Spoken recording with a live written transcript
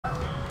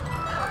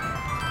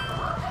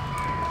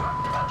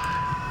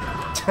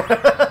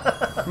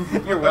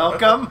You're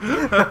welcome.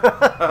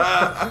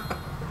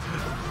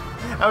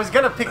 I was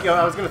gonna pick you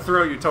up. I was gonna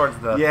throw you towards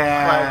the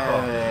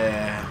flagpole.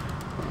 Yeah.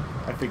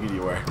 I figured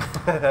you were.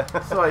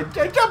 So I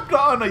jumped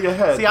onto your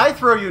head. See, I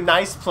throw you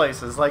nice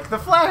places like the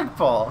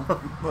flagpole.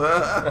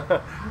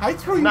 I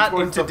throw you not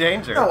towards into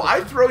danger. No,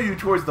 I throw you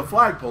towards the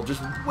flagpole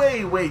just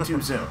way, way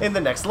too soon. In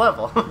the next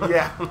level.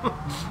 Yeah.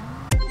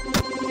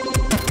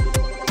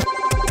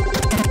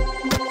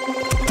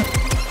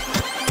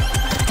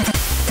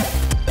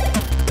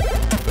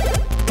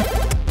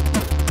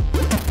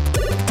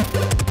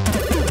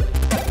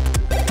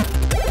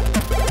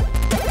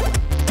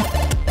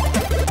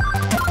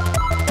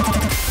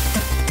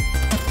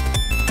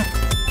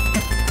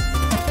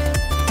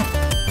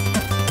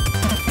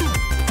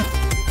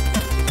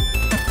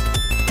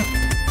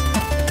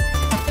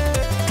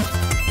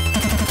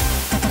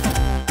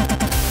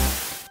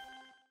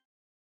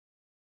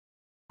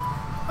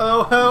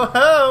 Oh ho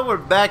ho, we're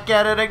back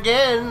at it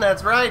again.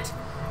 That's right.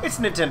 It's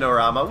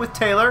Nintendo-O-Rama with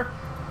Taylor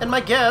and my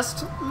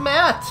guest,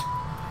 Matt.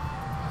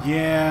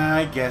 Yeah,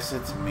 I guess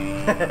it's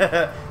me.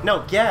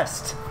 No,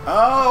 guest.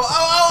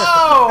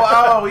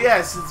 Oh,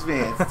 yes, it's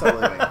me. It's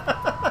totally me.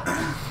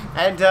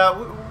 And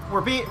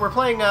we're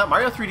playing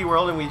Mario 3D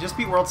World, and we just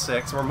beat World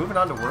 6, and we're moving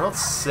on to World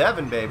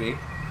 7, baby.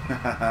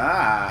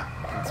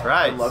 That's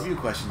right. I love you,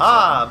 question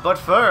 7. But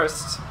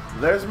first...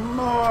 There's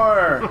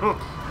more!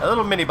 A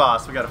little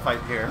mini-boss we gotta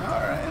fight here.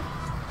 Alright.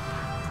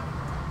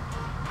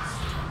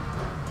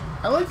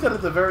 I like that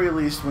at the very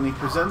least, when he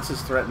presents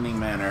his threatening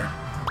manner,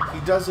 he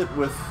does it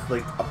with,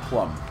 like,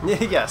 aplomb.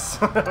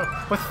 Yes.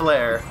 With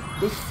flair.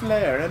 With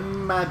flair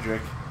and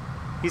magic.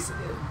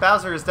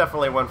 Bowser is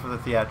definitely one for the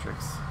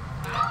theatrics.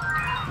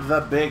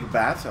 The big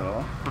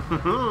battle.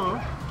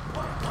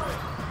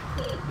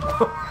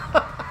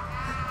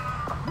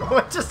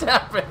 What just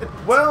happened?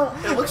 Well,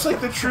 it looks like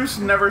the truce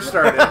never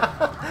started.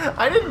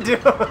 I didn't do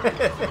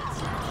it.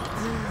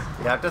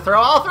 You have to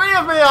throw all 3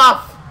 of me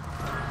off.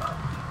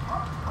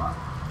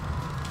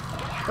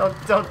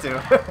 Don't do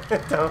it.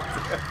 Don't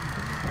do it.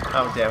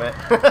 Oh, damn it.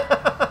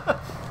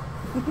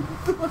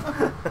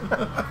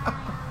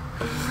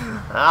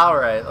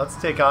 Alright, let's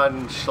take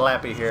on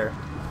Schlappy here.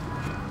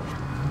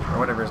 Or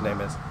whatever his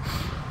name is.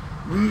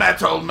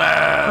 Metal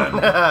Man!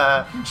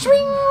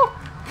 Swing!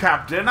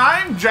 Captain,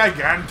 I'm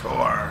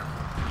Gigantor.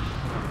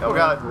 Oh,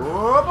 God.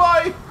 Oh,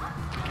 boy!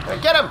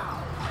 Get him!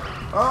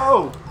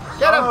 Oh!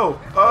 Get him!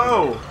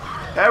 Oh!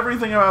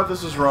 Everything about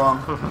this is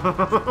wrong.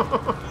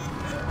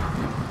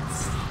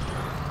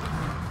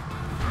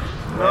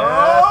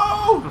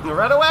 No!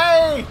 Run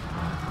away!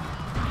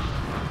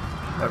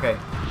 Okay.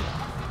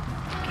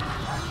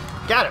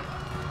 Got him.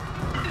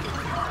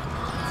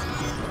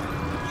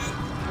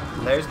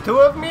 There's 2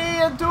 of me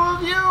and 2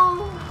 of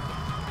you.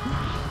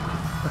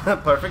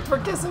 Perfect for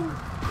kissing.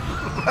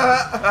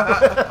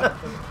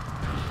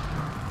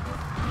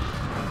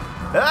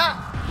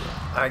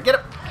 Alright, get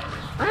him.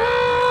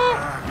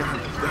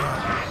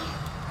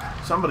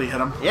 Somebody hit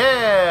him.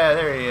 Yeah,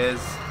 there he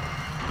is.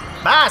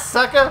 Bye,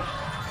 sucker.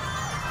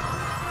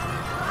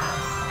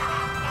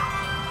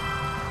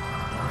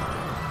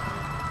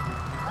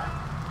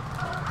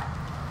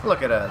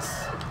 Look at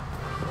us.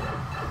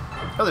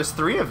 Oh, there's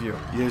 3 of you.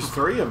 There's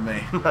 3 of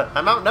me.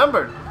 I'm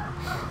outnumbered.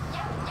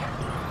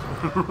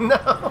 No.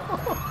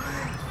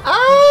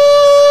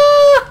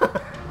 Ah!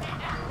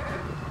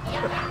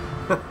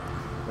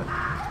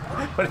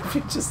 What if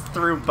you just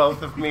threw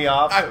both of me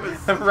off?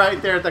 I'm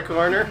right there at the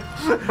corner.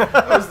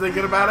 I was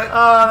thinking about it.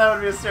 Oh, that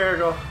would be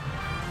hysterical.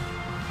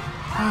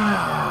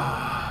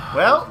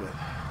 Well,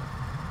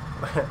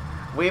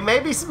 we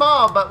may be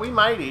small, but we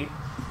mighty.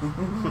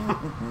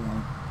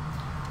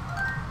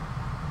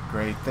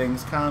 Great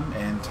things come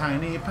in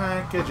tiny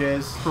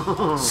packages.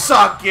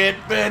 Suck it,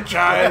 bitch!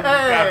 I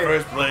got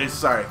first place.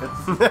 Sorry.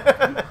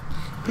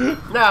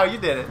 No, you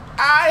did it.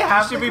 I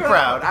have You should to be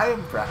proud. I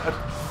am proud.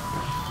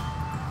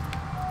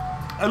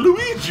 A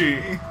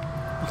Luigi.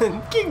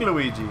 King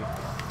Luigi.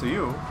 To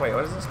you. Wait,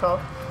 what is this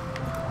called?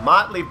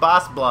 Motley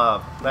Boss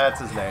Blob. That's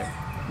his name.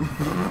 Most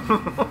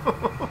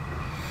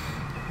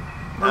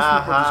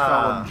people just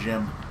call him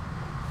Jim.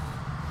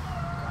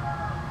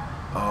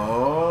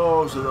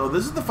 Oh, so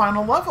this is the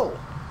final level.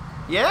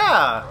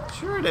 Yeah,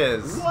 sure it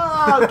is.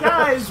 Wow,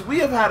 guys, we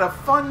have had a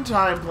fun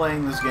time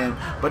playing this game,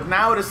 but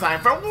now it is time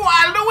for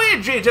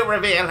Luigi to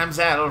reveal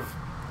himself.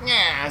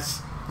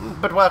 Yes.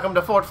 But welcome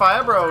to Fort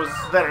Fire Bros.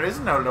 There is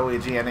no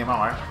Luigi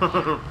anymore.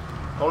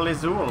 Only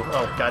Zool.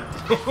 Oh, God.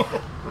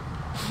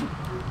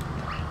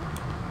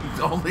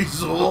 Only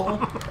Zool.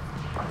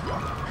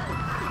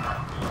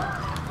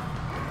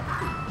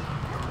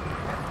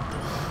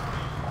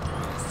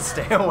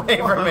 Stay away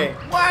from me.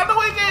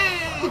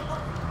 Waluigi!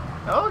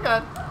 Oh,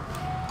 God.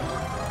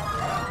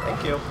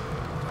 Thank you.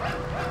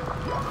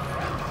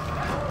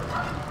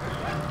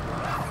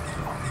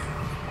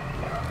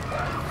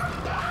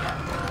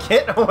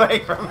 Get away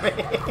from me.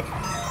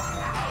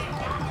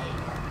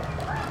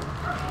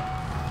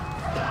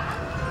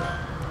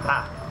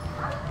 Ah.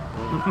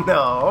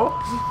 No.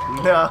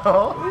 No.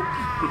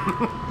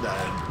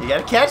 You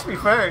gotta catch me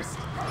first.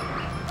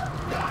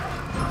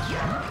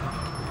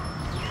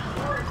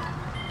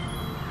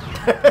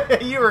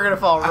 You were gonna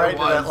fall right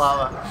into that was.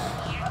 lava.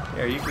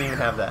 Here, you can even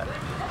have that.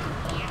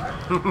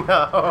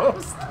 No,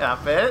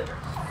 stop it.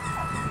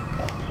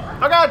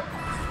 Oh god!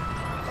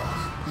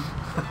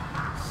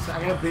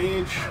 Son of a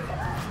bitch.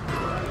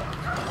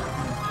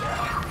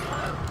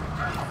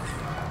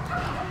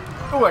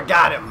 Ooh, I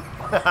got him!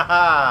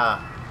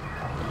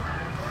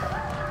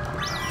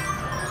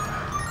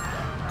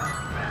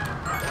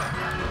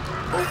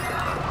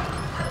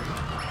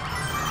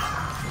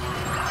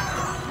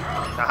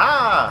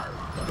 Aha!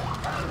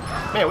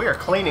 Man, we are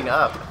cleaning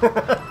up.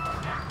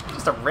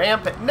 Just a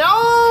rampant.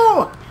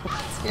 No!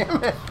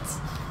 Damn it!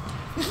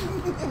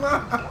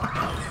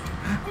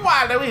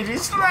 Waluigi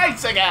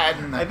strikes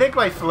again! I think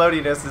my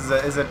floatiness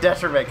is a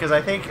detriment because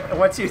I think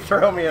once you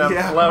throw me and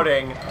I'm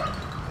floating,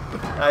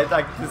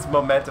 this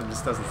momentum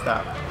just doesn't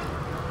stop.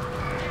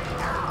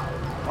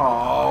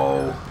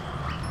 Oh.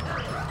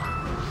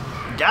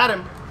 Got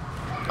him!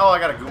 Oh, I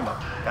got a Goomba.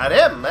 Got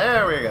him!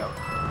 There we go.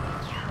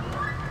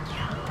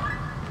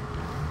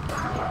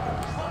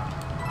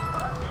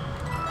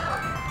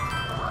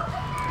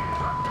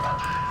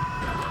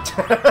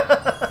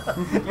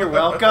 You're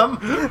welcome.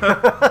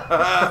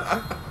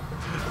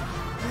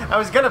 I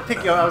was gonna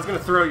pick you up. I was gonna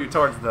throw you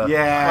towards the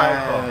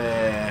flagpole.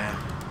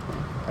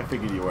 I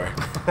figured you were.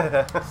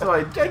 So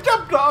I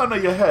jumped onto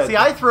your head. See,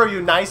 I throw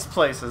you nice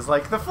places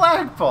like the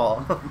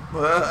flagpole.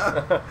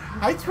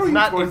 I throw you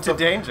not towards into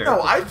danger.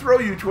 No, I throw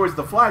you towards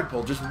the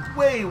flagpole just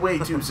way, way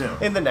too soon.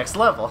 In the next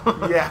level.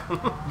 Yeah.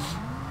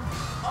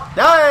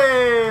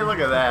 Hey, look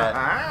at that.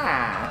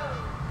 Ah.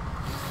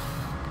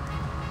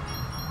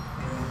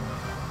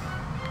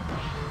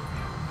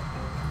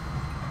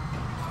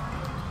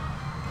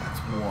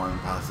 One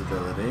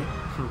possibility.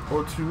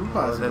 Or two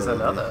possibilities. There's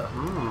another.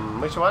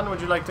 Which one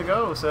would you like to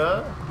go,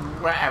 sir?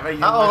 Wherever you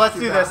let's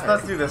do this.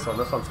 Let's do this one.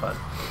 This one's fun.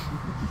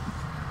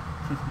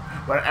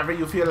 Wherever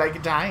you feel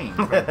like dying,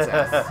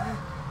 princess.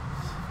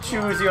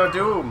 Choose your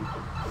doom.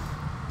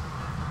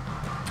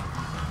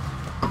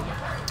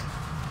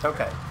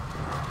 Okay.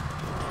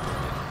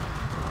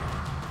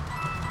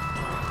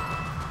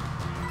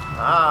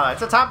 Ah,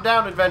 it's a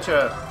top-down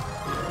adventure.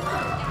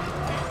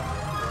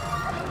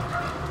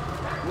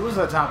 Who's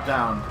the top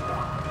down?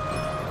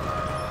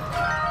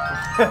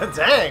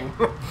 Dang.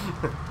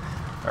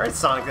 All right,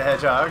 Sonic the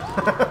Hedgehog.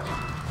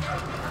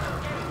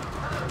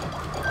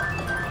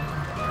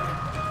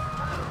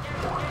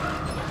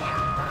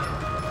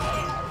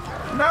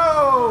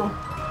 No!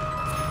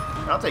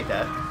 I'll take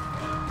that.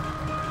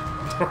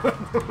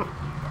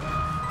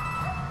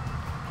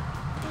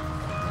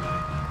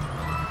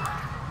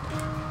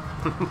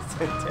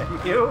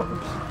 Damn you.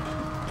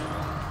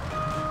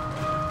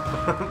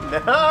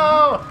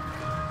 No!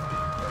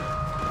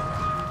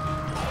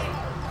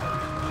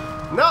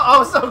 No!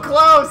 Oh, so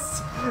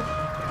close!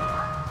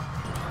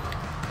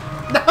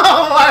 No!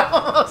 I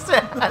almost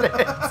had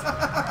it!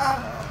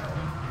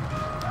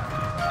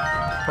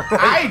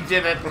 I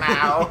did it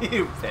now!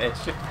 You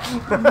bitch.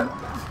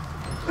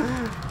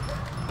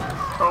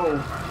 Oh.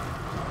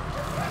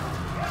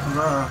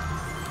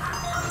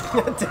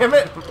 Damn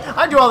it!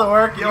 I do all the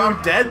work. You're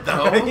dead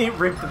though. You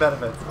reap the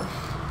benefits.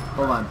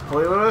 Hold on.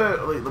 Wait.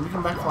 Let me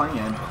come back flying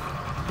in.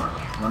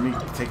 Let me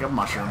take a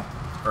mushroom.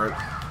 Or,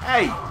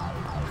 hey!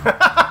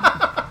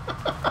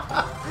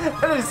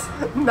 That is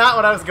not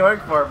what I was going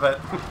for, but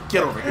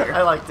Get over here.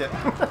 I liked it.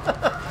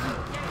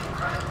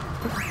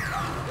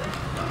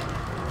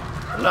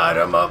 Light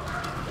 'em up.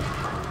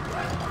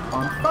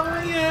 On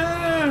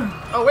fire!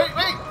 Oh, wait. I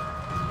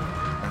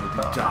hope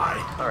you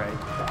die. All right.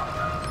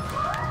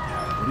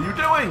 What are you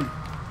doing?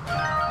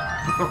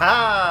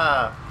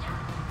 Ah!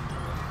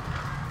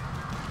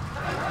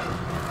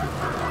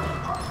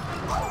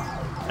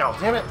 Oh,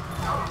 damn it.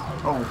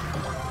 Oh.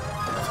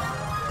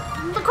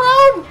 The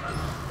crown!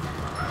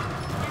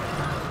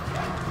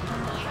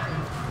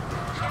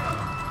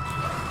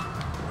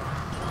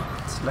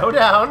 Slow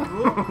down.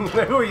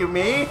 Who are you,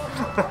 me?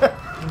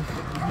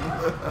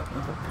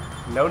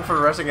 Known for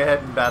rushing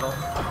ahead in battle.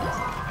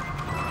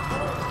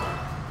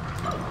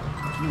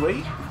 Can you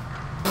wait?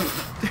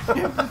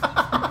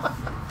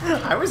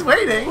 I was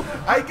waiting.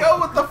 I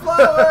go with the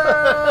flower!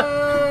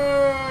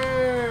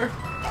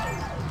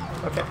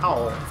 Okay.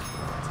 Oh.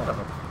 Son of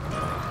a...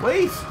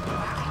 Wait!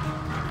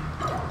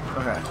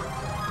 Okay.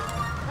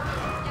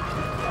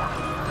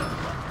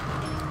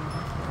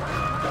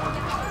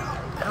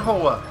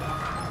 Ow.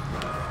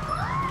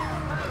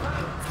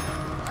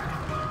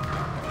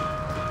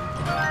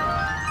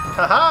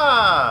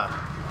 Haha!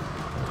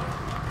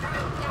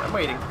 I'm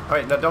waiting.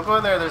 Alright, no, don't go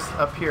in there. There's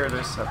up here.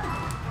 There's a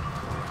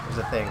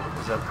thing.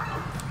 There's a...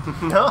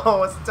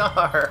 No, a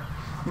star.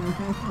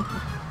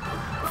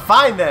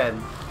 Fine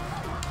then.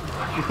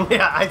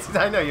 Yeah,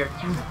 I know you're...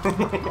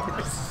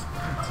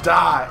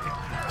 Die.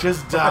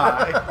 Just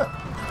die.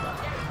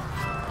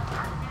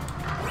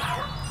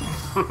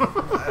 I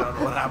don't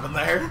know what happened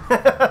there.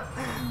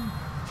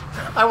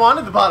 I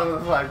wanted the bottom of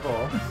the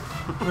flagpole.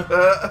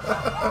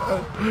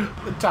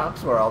 The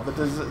tops were all the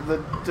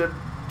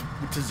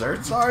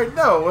desserts are?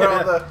 No, we're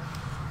all the...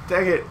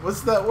 Dang it.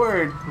 What's that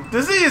word?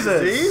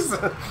 Diseases. Disease?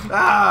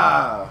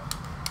 Ah.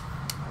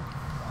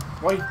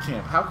 White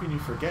camp. How can you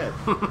forget?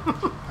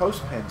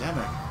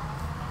 Post-pandemic.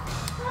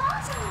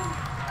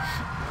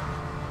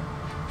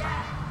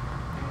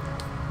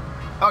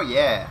 Oh,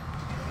 yeah.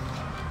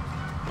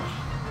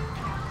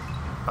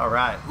 All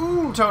right.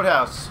 Ooh, Toad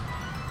House.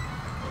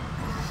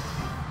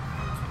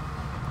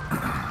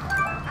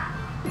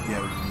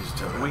 Yeah, we can use a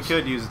Toad House. We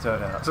could use a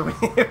Toad House. So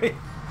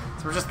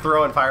we're just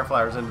throwing fire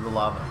flowers into the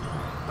lava.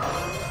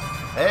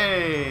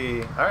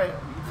 Hey. All right.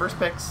 First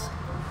picks.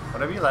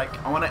 Whatever you like.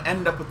 I want to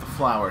end up with the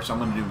flower, so I'm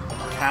going to do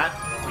cat,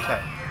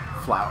 Okay.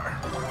 flower.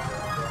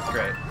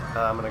 Great.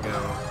 I'm going to go...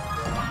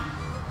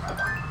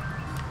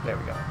 There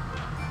we go.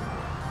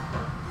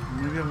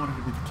 Maybe I wanted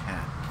to be the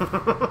cat.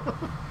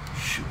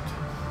 Shoot.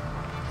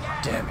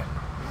 Damn it.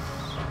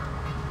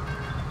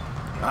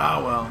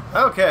 Ah, well.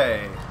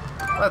 Okay.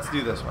 Let's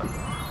do this one.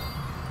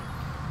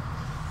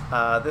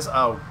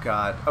 Oh,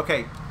 God.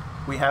 Okay.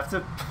 We have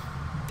to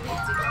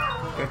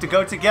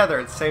go together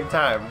at the same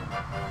time.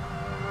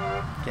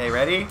 Okay,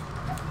 ready?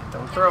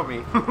 Don't throw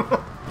me.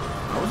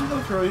 I wasn't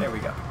going to throw you. There we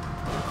go.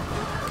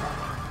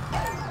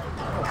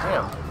 Oh,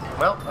 damn.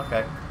 Well,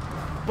 okay.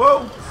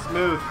 Whoa!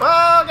 Smooth.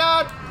 Oh,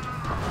 God!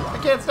 I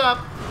can't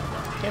stop.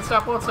 Can't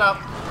stop, won't stop.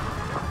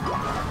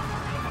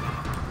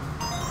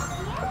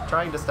 I'm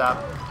trying to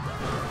stop.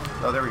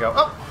 Oh, there we go.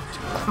 Oh!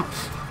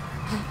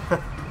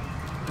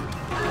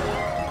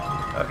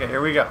 Okay,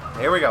 here we go.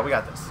 Here we go. We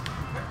got this.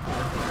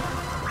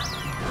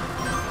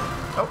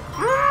 Oh.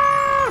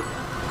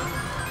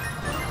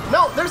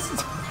 No, there's the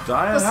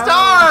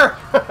star!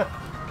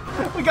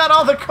 We got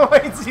all the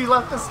coins. You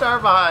left the star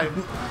behind.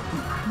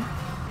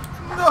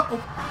 No!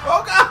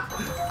 Oh, God!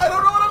 I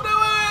don't know what I'm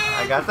doing!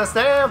 I got the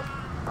stamp.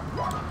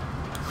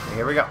 Okay,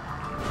 here we go.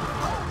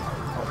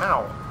 Oh,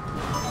 ow.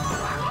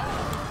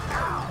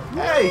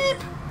 Hey!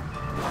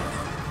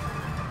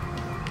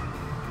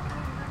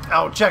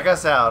 Oh, check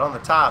us out on the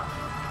top.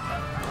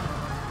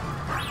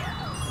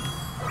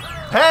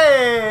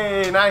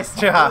 Hey, nice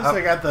At least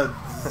I job. got the...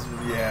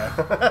 Yeah.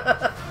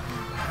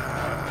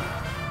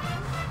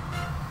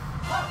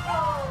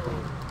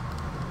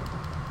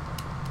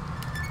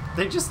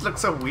 They just look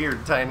so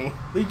weird, Tiny.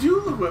 They do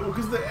look weird,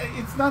 because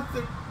it's not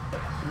the...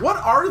 What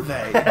are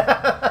they?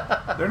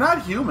 They're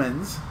not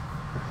humans.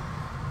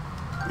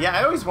 Yeah,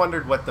 I always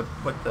wondered what the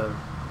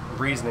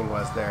reasoning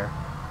was there.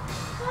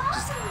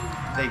 Just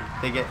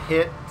they get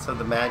hit, so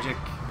the magic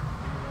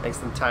makes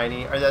them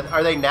tiny.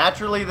 Are they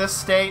naturally this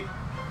state?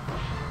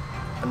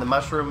 And the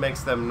mushroom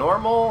makes them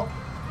normal,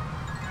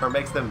 or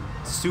makes them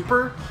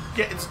super?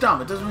 Yeah, it's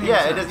dumb. It doesn't make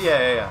Yeah, sense. it is.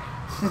 Yeah.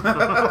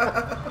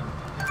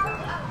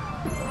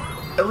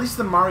 At least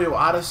in Mario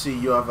Odyssey,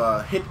 you have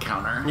a hit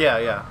counter.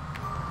 Yeah.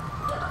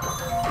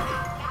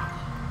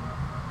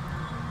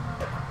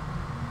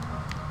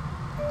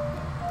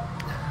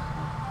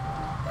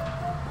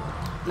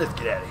 Let's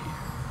get out of here.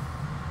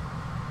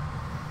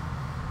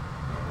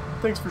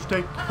 Thanks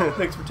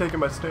for taking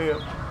my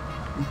stamp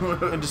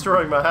and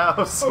destroying my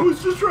house. I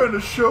was just trying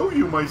to show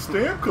you my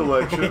stamp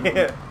collection.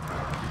 Yeah.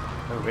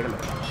 Oh, wait a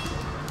minute.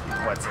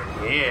 What's in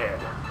here?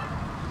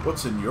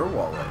 What's in your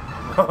wallet?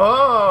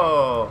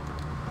 Oh!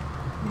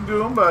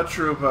 Goomba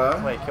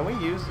Troopa. Wait, can we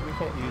use... We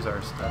can't use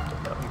our stuff.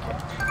 No, we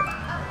can't.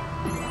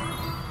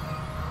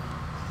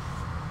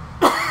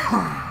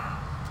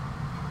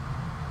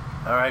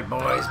 Alright,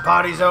 boys.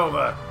 Party's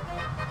over.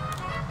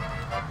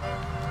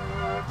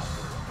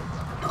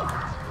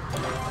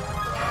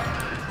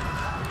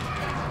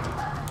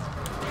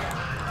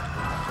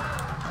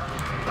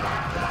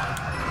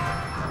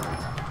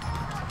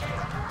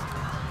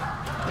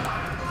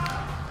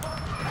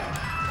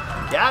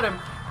 Got him.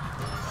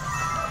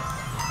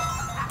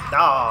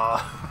 Oh.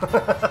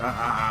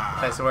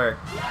 Nice work.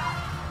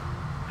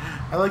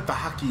 I like the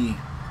hockey.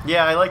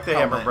 Yeah, I like the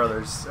Hammer Helmet.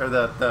 Brothers, or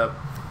the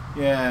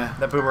Yeah.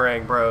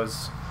 Boomerang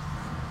Bros.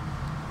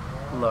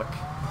 Look.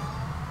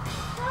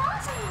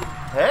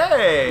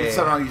 Hey.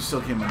 Somehow you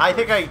still came in. I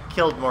think I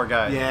killed more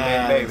guys.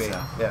 Yeah, maybe. I think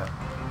so. Yeah.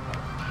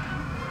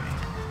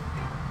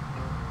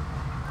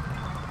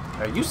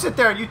 Now you sit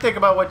there and you think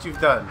about what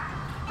you've done.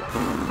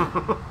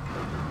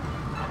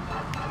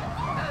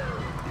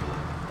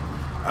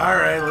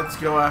 Alright, let's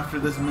go after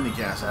this mini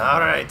castle.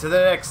 All right, to the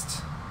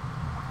next.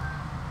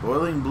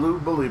 Boiling blue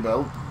bully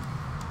belt.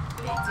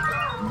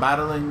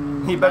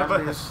 Battling. You better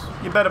boundaries.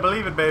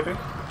 believe it, baby.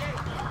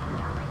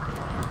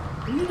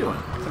 What are you doing?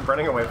 I'm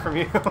running away from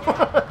you.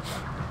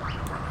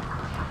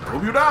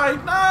 Hope you die.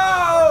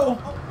 No!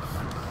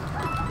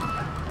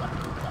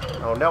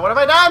 Oh no, what have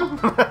I done?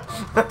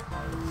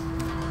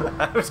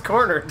 I was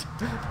cornered.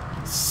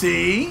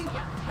 See?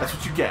 That's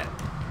what you get.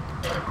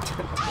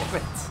 Damn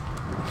it.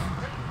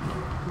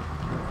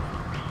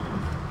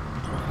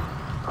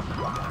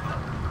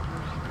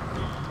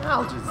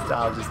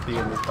 I'll just be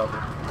in this bubble.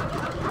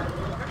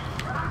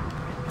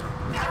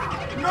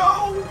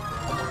 No!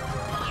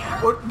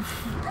 What?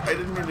 I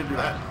didn't mean to do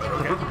that. But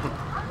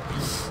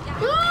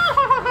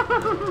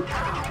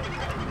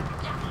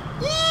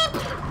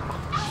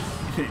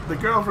okay. The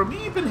girl from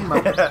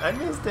Ipanema. I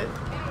missed it.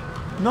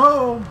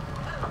 No!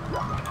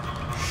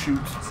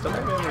 Shoot. Still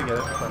might be able to get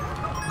it.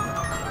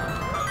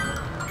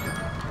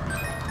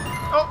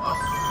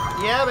 Oh!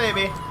 Yeah,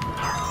 baby!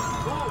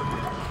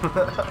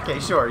 Okay,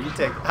 sure, you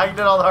take it. I did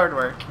all the hard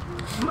work.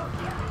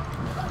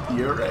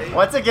 You're right.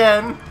 Once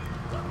again,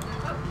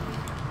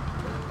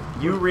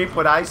 you reap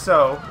what I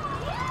sow.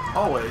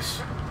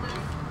 Always.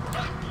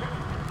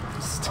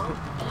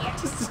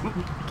 Just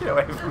get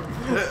away from me.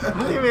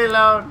 Leave me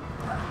alone.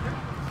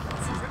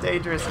 This is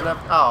dangerous enough.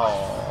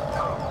 Oh.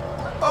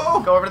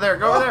 Oh! Go over there,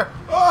 go over there.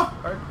 Oh!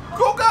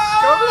 Go,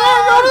 guys! Go over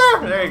there, go over there.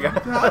 There you go.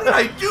 How did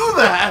I do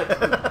that?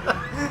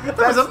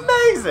 That was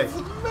amazing.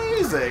 That's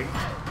amazing.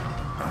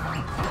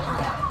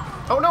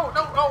 Oh, no,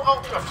 no,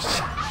 oh.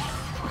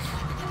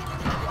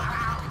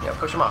 Yeah,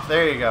 push him off.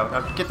 There you go.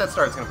 Now get that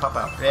star. It's going to pop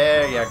out.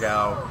 There you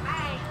go.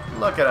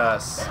 Look at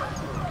us.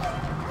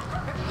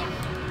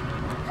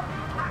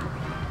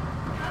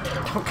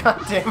 Oh,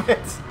 God damn it.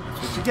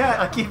 What you got?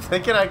 I keep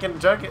thinking I can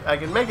junk it. I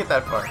can make it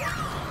that far.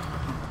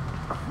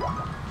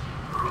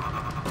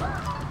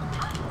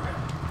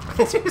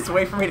 Just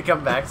wait for me to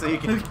come back so you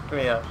can pick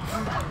me up.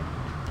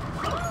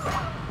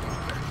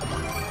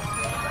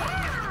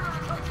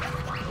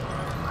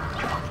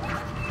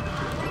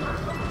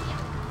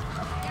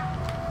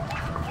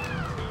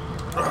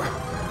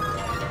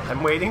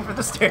 I'm waiting for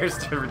the stairs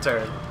to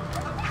return.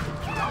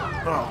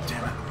 Oh,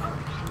 damn it.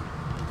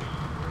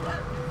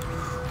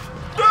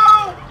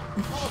 No!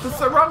 That's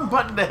the wrong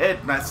button to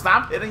hit. Now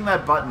stop hitting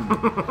that button.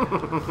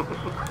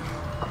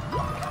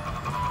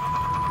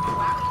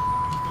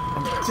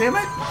 Damn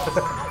it.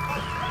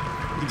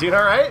 You doing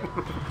alright?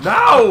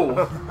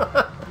 No!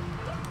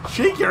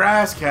 Shake your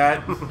ass,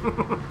 cat.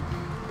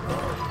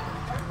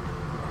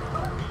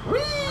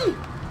 Whee!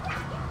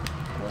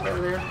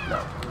 Over there? No.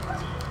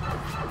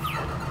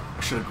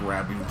 I should have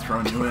grabbed you and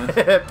thrown you in.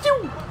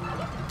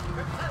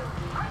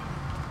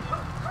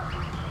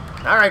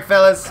 Alright,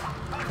 fellas.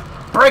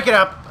 Break it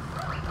up.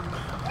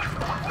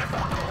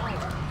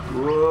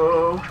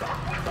 Whoa.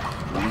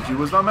 Luigi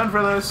was not meant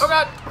for this. Oh,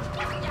 God.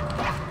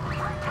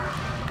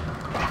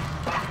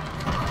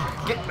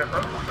 Get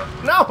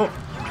no!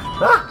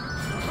 Ah!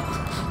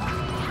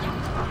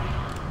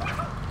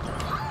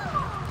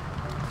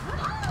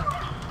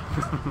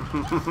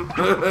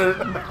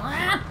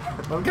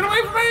 Don't get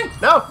away from me!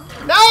 No!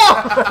 No!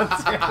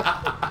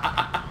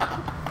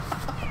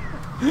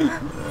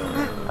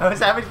 I was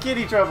having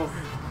kitty trouble.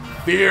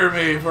 Fear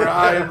me, for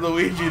I am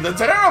Luigi the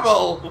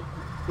Terrible!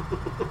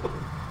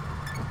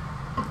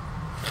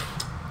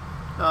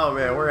 Oh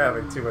man, we're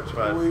having too much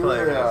fun We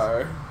playing really this.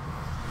 are.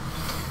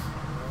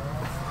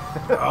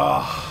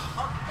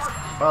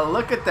 Oh. Well,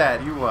 look at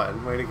that. You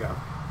won. Way to go.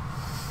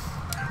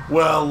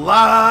 Well,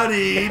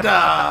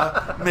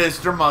 la-dee-da,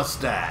 Mr.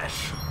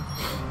 Mustache.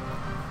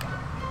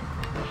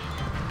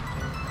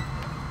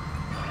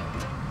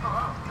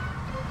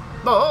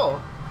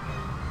 Oh!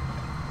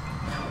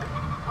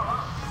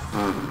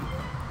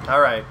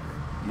 Alright.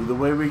 Either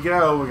way we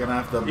go, we're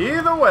gonna have to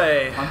Either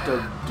way. punt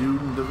a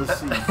dude into the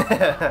sea.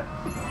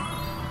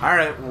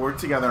 Alright, we'll work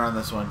together on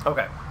this one.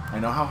 Okay. I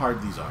know how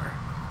hard these are.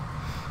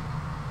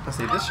 Let's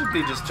see. This should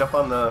be just jump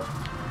on the...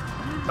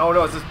 Oh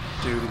no, it's this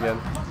dude again.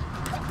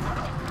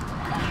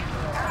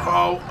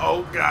 Oh,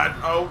 oh god,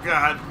 oh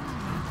god.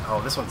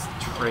 Oh, this one's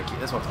tricky.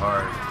 This one's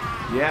hard.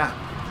 Yeah.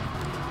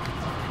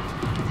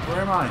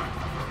 Where am I?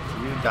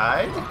 You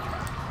died?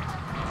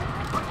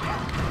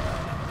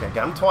 Okay,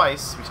 got him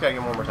twice. We just gotta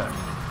get him one more time.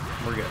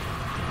 We're good.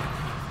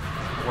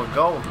 We're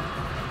golden.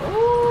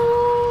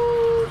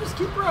 Ooh, just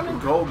keep running.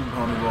 Golden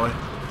pony boy.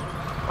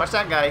 Watch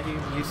that guy. He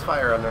used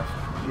fire on there.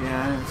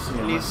 Yeah, I see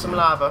him. He needs some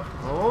lava.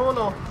 Oh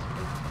no.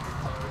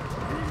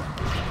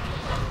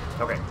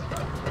 Okay.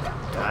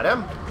 Got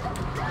him.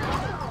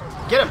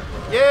 Get him.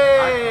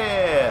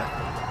 Yeah.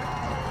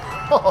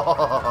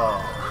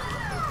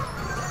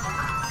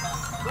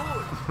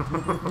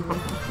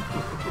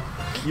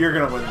 You're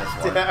gonna win this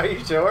one. Are you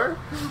sure?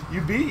 You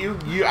beat you.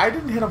 I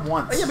didn't hit him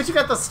once. Oh, yeah, but you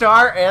got the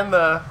star and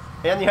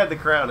you had the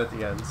crown at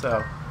the end,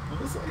 so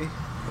We'll see.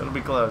 it'll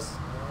be close.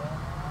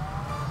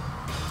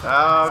 Okay,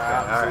 all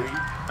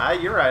right.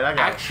 You're right. I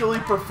got Actually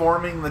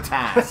performing the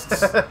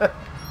tasks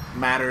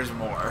matters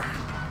more.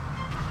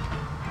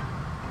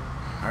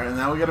 Alright,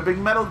 now we got a big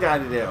metal guy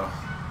to do. it.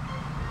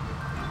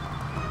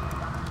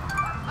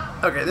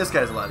 Okay, this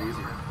guy's a lot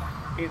easier.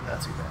 Ain't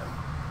not too bad.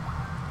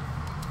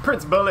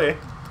 Prince Bully.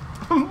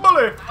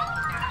 Bully.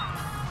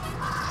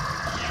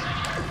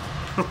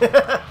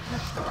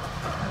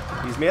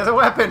 Use me as a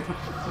weapon.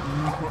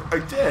 I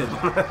did.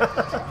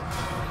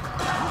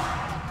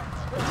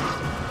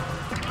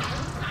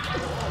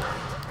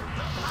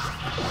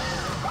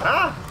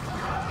 Ah!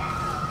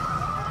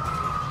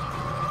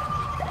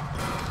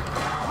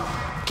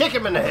 Kick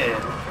him in the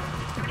head.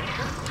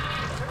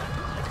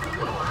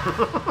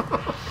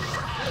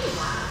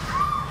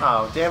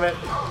 Oh, damn it.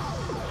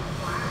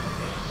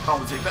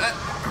 I'll take that.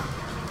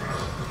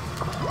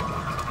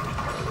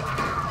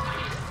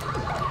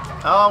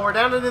 Oh, we're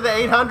down into the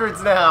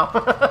 800s now.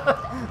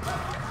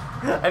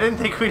 I didn't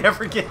think we'd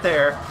ever get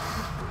there.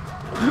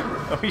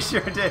 We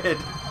sure did.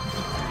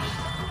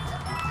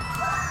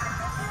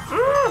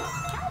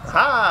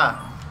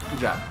 Ha! Good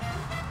job.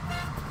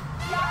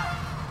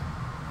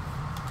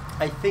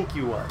 I think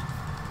you won.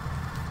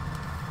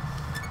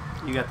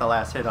 You got the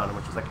last hit on him,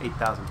 which was like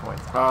 8,000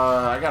 points.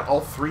 I got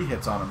all 3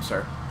 hits on him,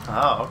 sir.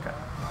 Oh, okay.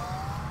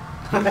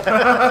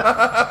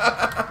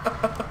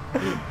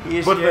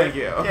 But thank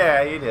you.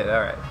 Yeah, you did. All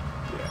right.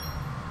 Yeah.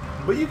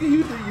 But you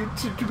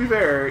to be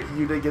fair,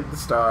 you did get the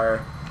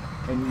star,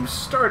 and you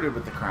started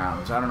with the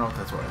crowns. I don't know if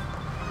that's worth.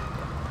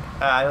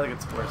 I don't think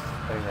it's worth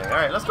anything. All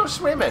right, let's go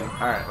swimming.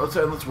 All right,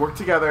 let's work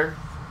together.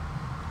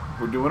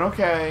 We're doing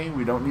okay.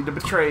 We don't need to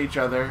betray each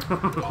other.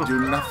 Do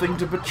nothing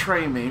to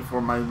betray me,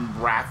 for my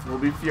wrath will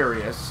be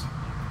furious.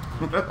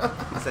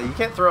 So you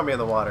can't throw me in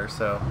the water,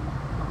 so.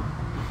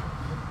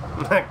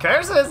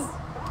 Curses!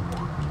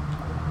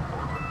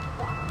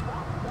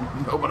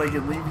 No, but I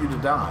can leave you to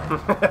die.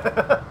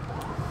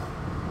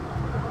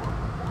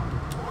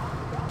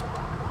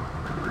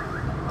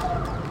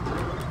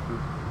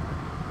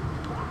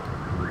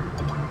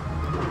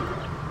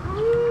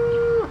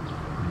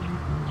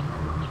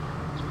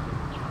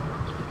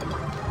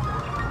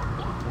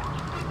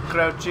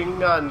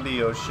 Crouching on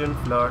the ocean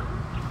floor.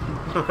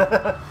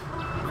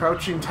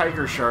 Crouching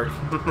tiger shark.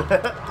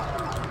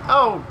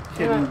 Oh!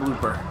 Hidden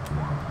blooper.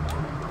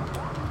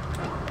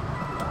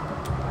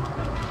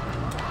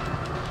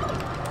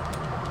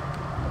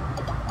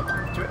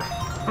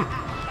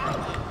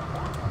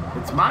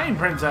 It's mine,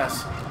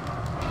 princess.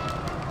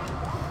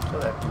 Oh,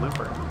 that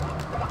blooper.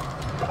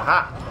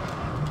 Aha!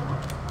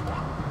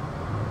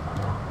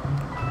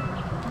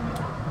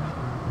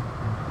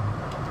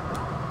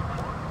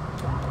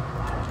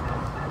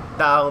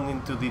 Down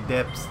into the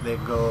depths they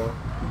go.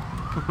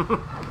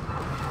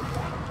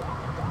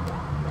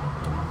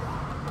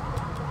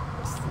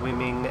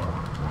 Swimming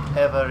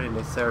ever in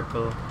a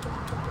circle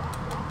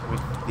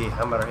with the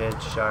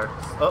hammerhead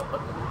sharks. Oh!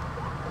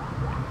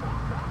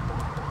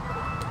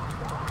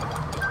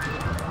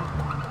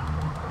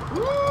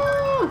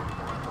 Woo!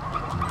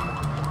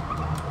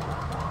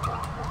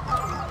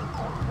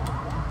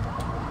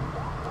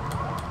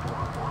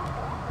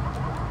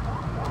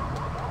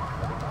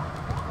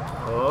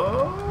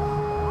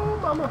 Oh,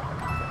 mama.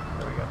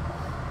 There we go.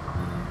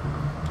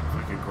 If I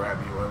could grab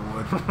you, I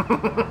would.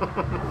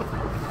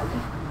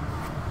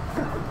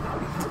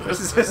 This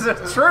is a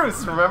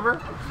truce, remember?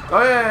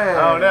 Oh,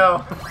 yeah! Oh,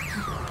 no.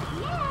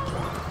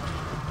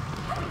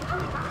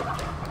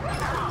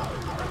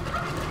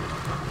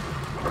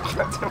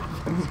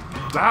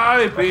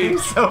 Die, Peach!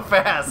 He's so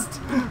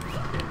fast.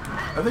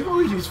 I think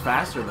Luigi's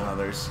faster than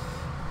others.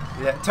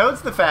 Yeah,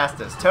 Toad's the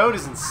fastest. Toad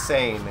is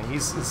insane.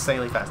 He's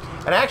insanely fast.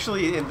 And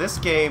actually, in this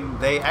game,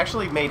 they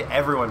actually made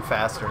everyone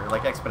faster,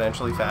 like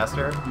exponentially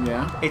faster.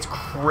 Yeah. It's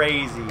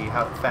crazy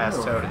how fast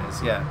Really? Toad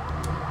is. Yeah,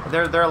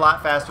 they're a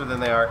lot faster than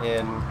they are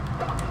in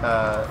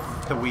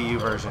the Wii U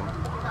version.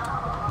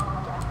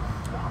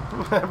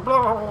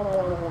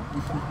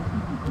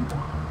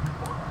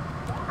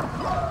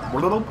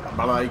 Little,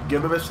 but I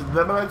give this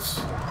the minutes.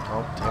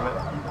 Oh, damn it.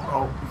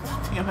 Oh,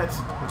 damn it.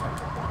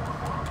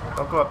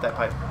 Don't go up that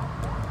pipe.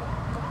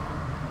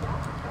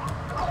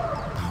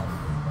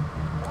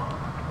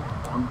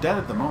 I'm dead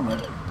at the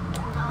moment.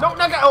 No,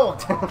 not oh!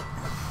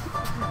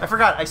 I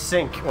forgot, I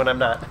sink when I'm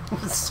not.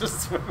 It's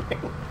just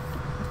swimming.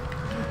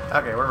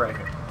 Okay, we're right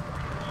here.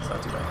 It's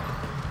not too bad.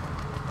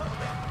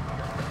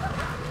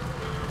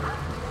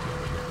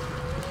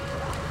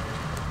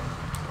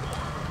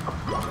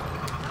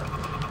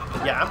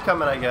 Yeah, I'm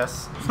coming, I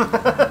guess.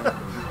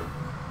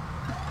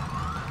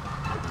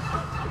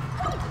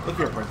 Look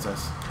here,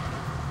 princess.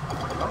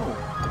 Oh.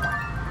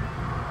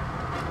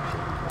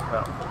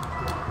 Well.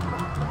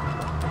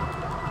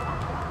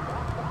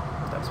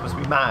 That was supposed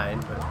to be mine,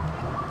 but...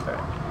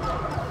 Alright.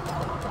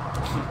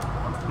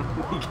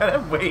 You gotta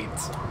wait.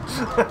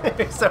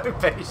 You're so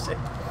impatient.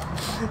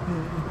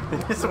 You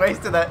just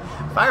wasted that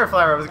fire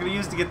flower I was gonna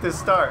use to get this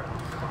star.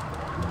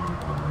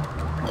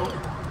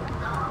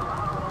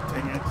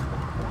 Dang it.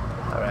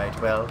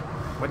 Alright, well...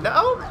 What, no!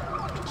 Oh!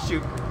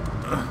 Shoot.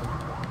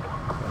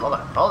 Hold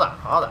on, hold on,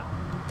 hold on.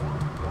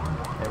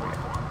 There we go.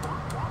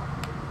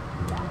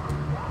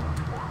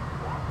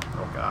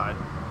 Oh, God.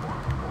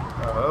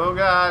 Oh,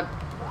 God.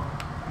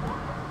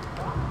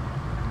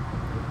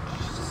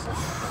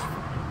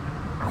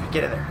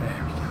 Get in there. There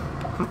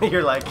we go.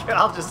 You're like,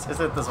 I'll just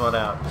sit this one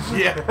out.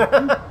 Yeah.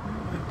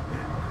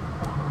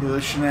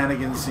 Those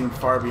shenanigans seem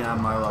far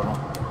beyond my level.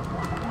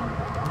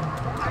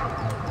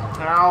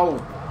 Ow!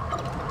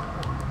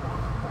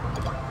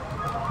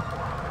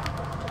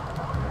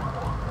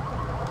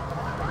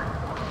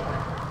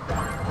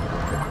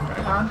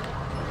 Hang on.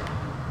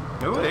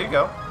 Ooh, there you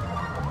go.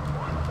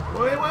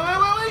 Wait.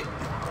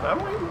 I'm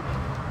waiting.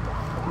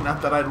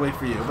 Not that I'd wait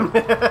for you,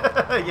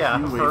 but Yeah,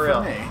 you wait for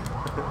real. for me.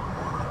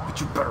 But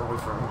you better wait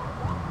for me.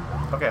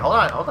 Okay, hold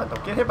on.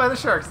 Don't get hit by the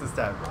sharks this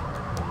time.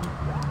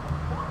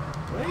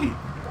 Wait.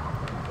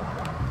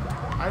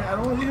 I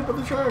don't want to get hit by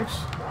the sharks.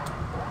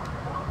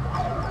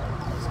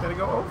 Just gotta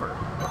go over.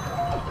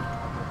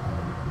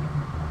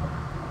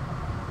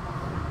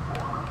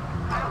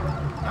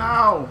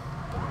 Ow!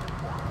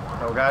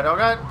 Oh, God, oh,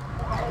 God.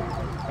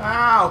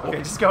 Ow! Okay,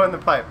 just go in the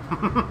pipe.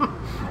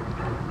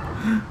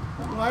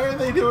 Why are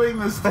they doing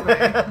this to me?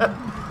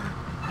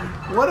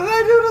 What did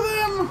I do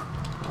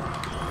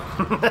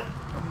to them?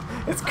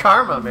 It's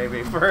karma,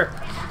 maybe, for...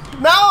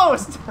 No!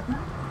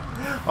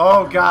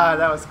 Oh, God,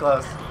 that was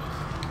close.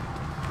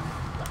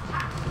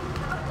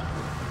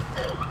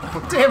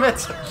 Damn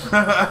it!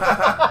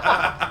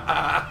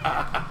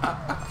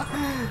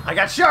 I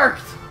got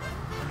sharked!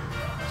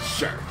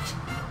 Shark.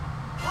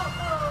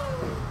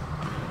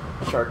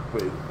 Shark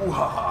wave.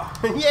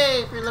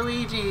 Yay for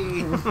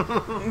Luigi! He's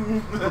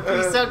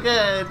so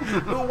good.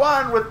 Who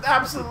won with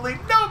absolutely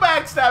no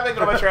backstabbing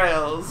or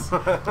betrayals.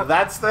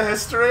 That's the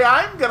history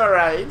I'm gonna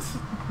write.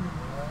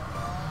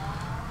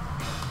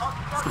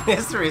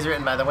 History is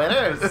written by the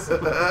winners.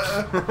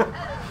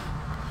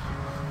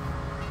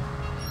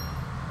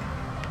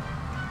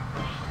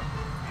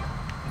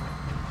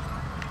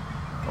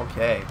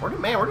 Okay, we're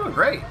doing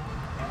great.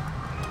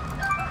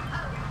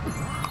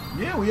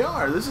 Yeah, we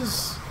are. This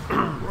is...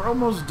 We're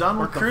almost done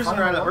with the cruising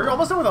final around. We're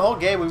almost done with the whole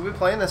game. We've been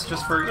playing this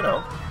just for, you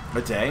know...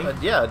 A day?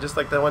 Yeah, just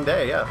like the one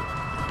day, yeah.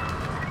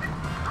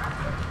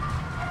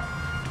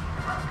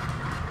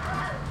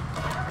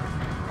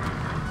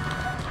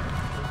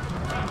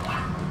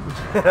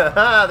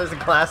 There's a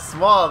glass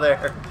wall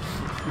there.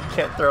 You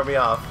can't throw me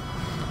off.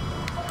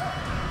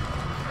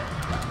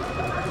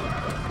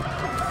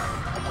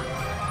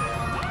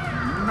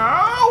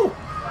 No!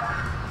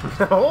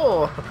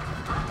 Oh!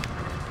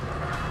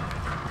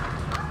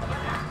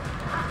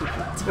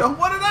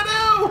 What did I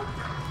do?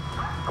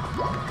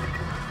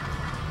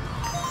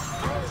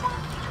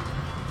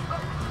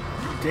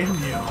 Damn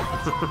you.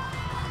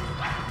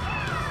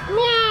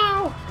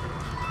 Meow!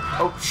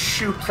 Oh,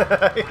 shoot.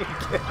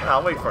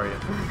 I'll wait for you.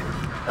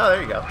 Oh,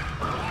 there you go.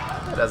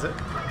 That does it.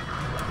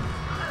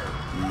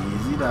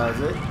 Easy does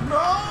it.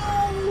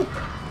 No!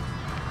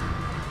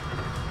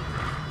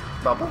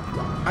 Bubble?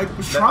 I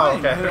was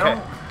trying. Okay,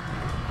 okay.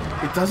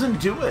 It doesn't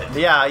do it.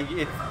 Yeah,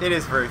 it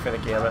is very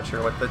finicky. I'm not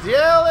sure what the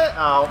deal is.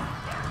 Oh.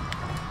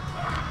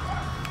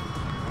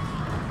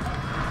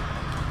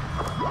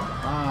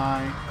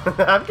 Bye.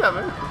 I'm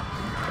coming.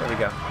 There we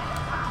go.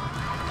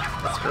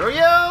 Screw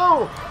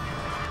you!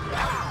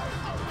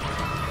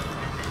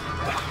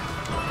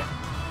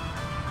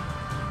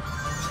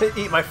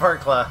 Eat my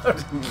fart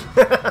cloud.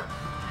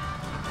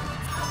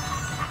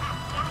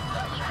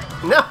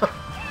 No!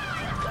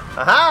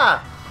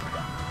 Aha!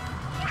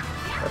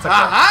 That's okay.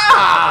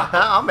 Aha!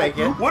 I'll make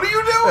it. What are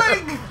you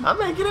doing? I'm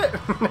making it.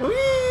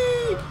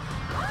 Whee!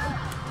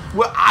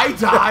 Well, I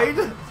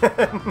died?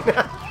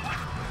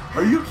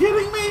 Are you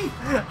kidding me?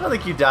 I don't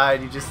think you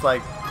died. You just,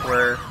 like,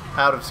 were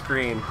out of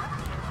screen.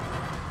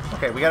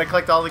 Okay, we gotta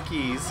collect all the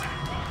keys.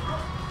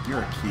 You're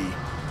a key.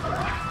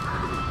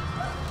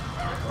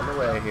 On the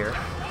way here.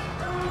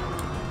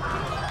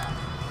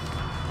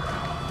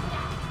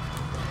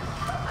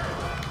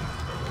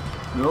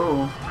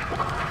 No.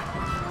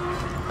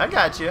 I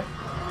got you.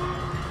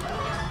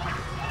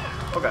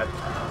 Oh, God.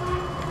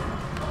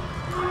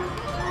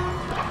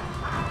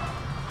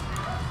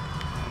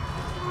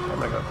 I'm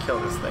gonna go kill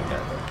this thing, I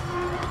think.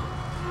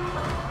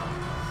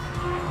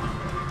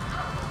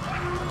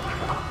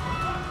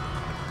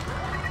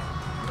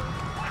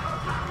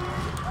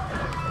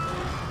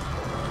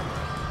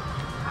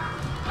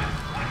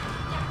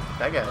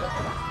 I got it.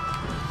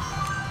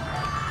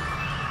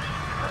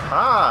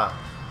 Ah!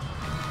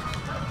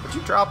 Would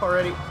you drop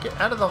already? Get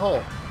out of the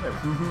hole.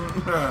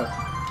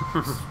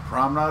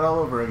 Prom night all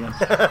over again.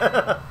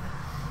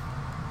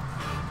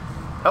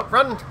 Oh,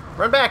 run!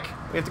 Run back!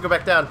 We have to go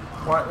back down.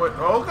 What?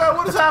 Oh God!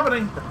 What is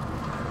happening?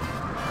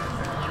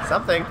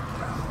 Something.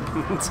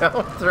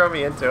 Don't throw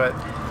me into it.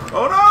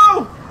 Oh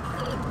no!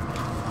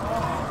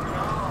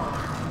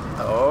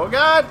 Oh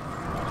God!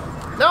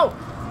 No!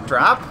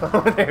 Drop!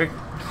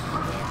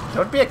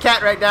 Don't be a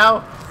cat right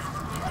now.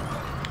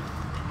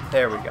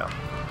 There we go.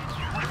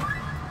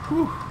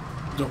 Whew.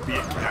 Don't be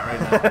a cat right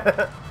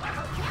now.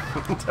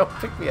 Don't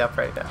pick me up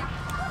right now.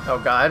 Oh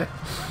God.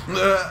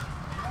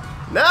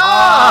 No!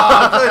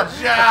 Oh,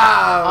 good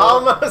job!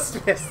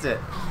 Almost missed it.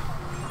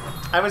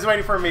 I was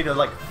waiting for me to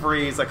like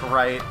freeze like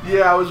right.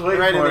 Yeah, I was waiting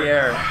right for in the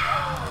air.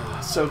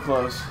 So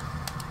close.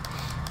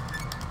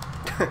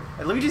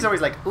 And Luigi's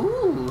always like,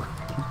 ooh,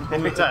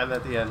 every time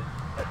at the end.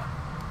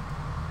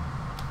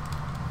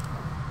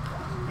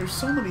 There's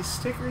so many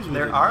stickers.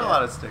 There are a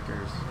lot of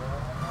stickers.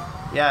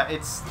 Yeah,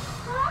 it's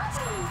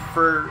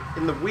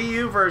in the Wii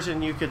U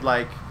version you could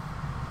like,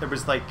 there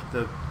was like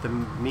the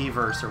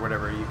Miiverse or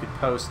whatever, you could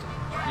post,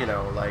 you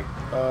know, like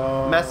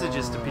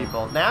messages to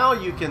people. Now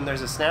you can,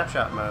 there's a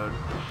snapshot mode,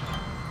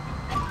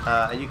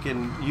 and you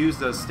can use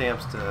those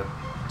stamps to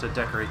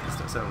decorate the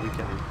stuff. So we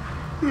can.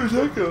 Where's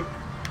that go?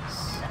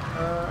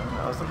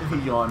 I was looking.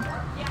 He yawned.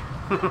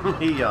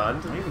 He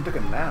yawned. I even took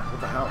a nap.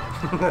 What the hell?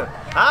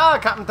 Ah,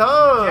 Captain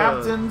Toad.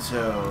 Captain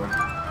Toad.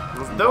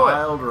 Let's do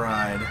Wild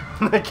ride.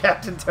 it.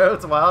 Captain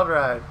Toad's Wild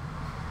Ride.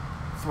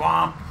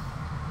 Swamp.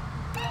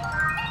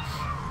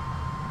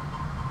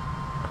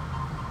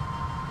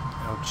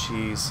 Oh,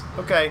 jeez.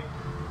 Okay.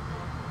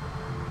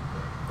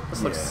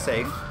 This looks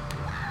safe.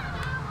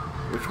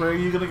 Which way are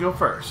you gonna go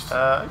first?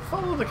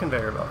 Follow the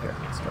conveyor belt here.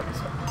 Let's go this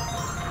way.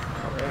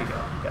 Oh, there you go.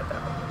 You got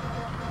that one.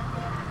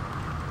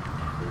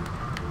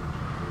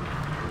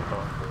 Oh.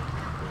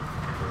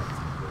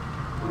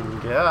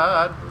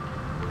 God.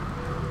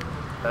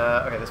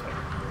 Okay, this way.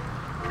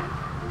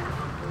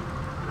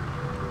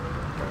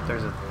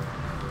 There's a...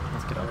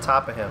 Let's get on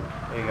top of him.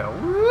 There you go.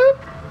 Whoop!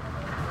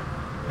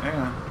 Hang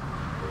on.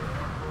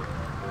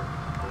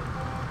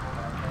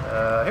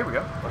 Here we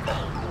go. Okay.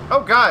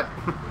 Oh, God!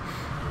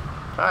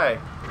 Hi.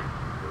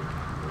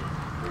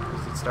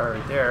 There's the star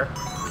right there.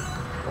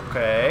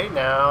 Okay,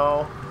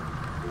 now...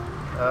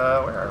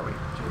 where are we?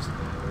 Jeez.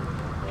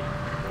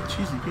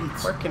 Cheesy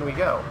Pete's. Where can we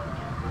go?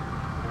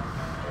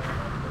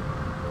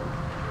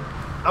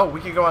 Oh, we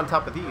can go on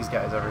top of these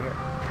guys over here.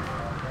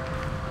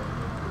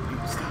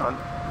 On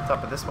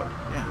top of this one.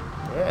 Yeah.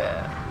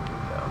 Yeah.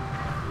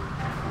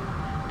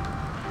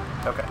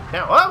 There we go. Okay.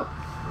 Now, oh!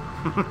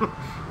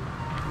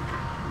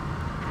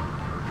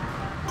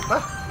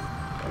 Ah,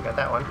 I got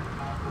that one.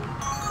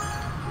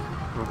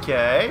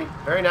 Okay.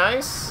 Very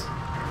nice.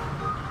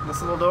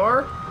 This little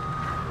door.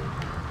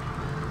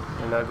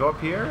 And go up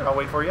here. I'll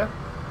wait for you.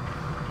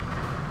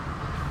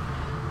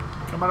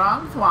 Coming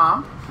on,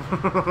 Thwomp.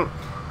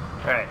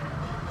 Alright.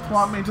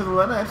 Thwomp me to the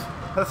limit.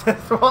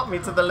 Thwomp me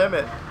to the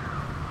limit.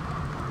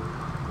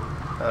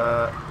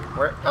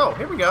 Where? Oh,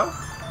 here we go.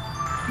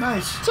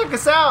 Nice. Check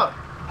us out.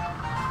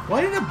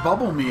 Why did it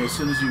bubble me as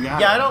soon as you got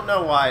it? Yeah, I don't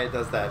know why it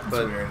does that, That's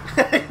but weird.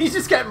 you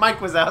just got Mike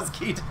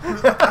Wazowski'd.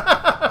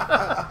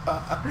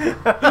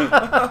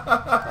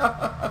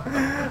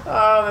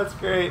 Oh, that's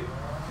great.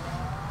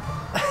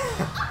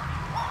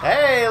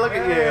 Hey, look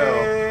at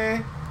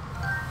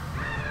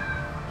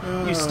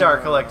you. You star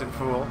collecting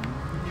fool.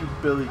 You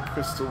Billy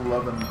Crystal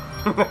loving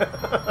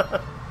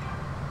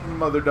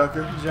mother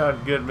ducker.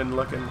 John Goodman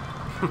looking.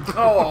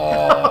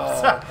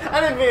 Oh, I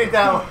didn't mean it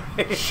that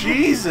way.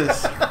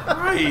 Jesus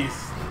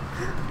Christ.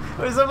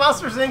 It was a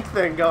Monsters Inc.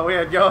 thing going.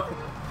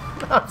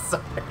 I'm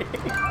sorry.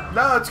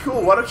 No, it's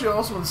cool. Why don't you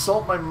also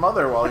insult my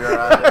mother while you're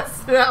at it?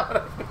 That's not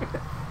what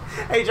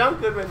Hey, John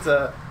Goodman's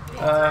a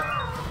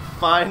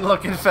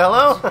fine-looking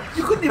fellow.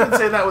 You couldn't even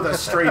say that with a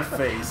straight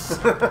face.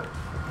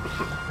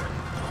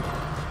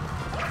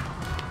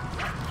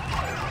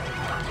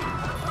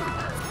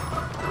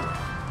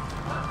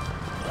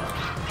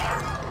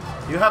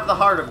 You have the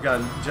heart of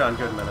John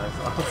Goodman,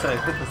 I'll say.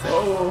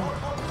 Oh.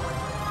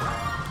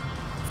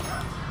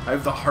 I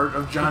have the heart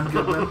of John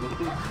Goodman.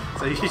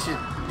 So you should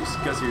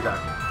go see your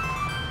doctor.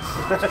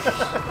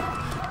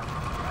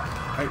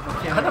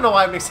 I don't know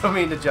why I'm being so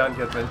mean to John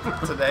Goodman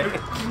today.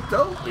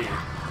 Don't be.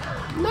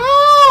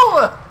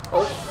 No!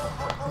 Oh.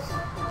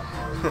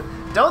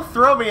 Don't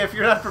throw me if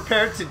you're not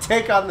prepared to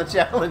take on the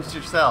challenge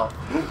yourself.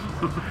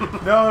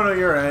 No,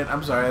 you're right.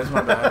 I'm sorry. That's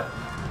my bad.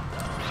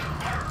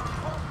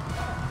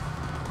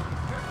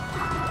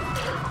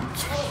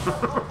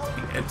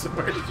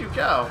 Where did you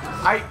go?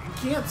 I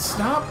can't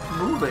stop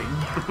moving.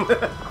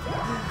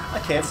 I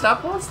can't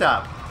stop, won't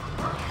stop.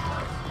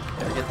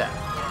 There, get that.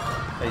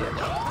 There you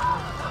go.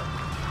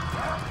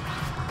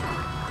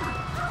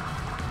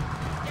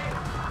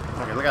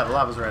 Okay, look out, the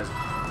lava's rising.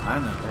 I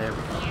know. There we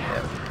go.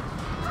 Yeah.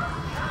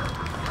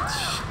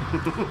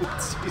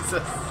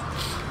 Jesus.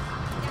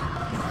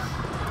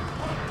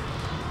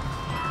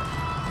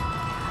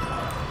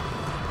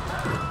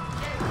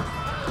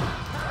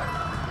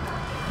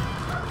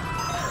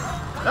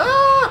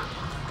 Ah!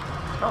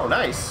 Oh,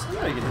 nice. You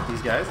know you can hit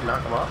these guys and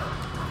knock them off.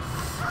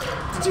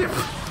 Did you?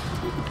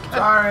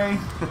 Sorry.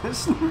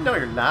 No,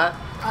 you're not.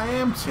 I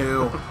am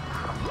too.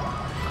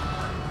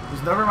 It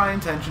was never my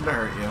intention to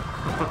hurt you.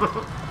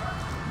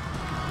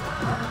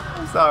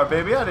 I'm sorry,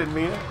 baby. I didn't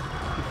mean it.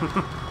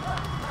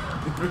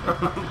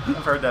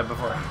 I've heard that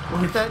before.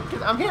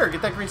 I'm here.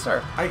 Get that green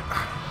star.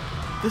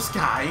 This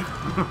guy.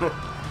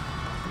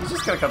 He's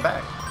just gonna come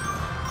back.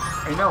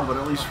 I know, but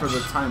at least for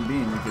the time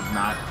being, we could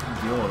not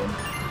deal with him.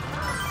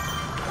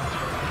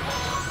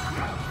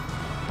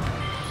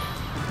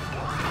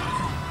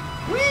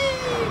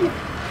 Whee!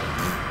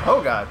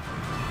 Oh God.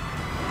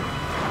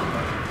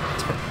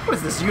 What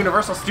is this,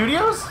 Universal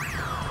Studios?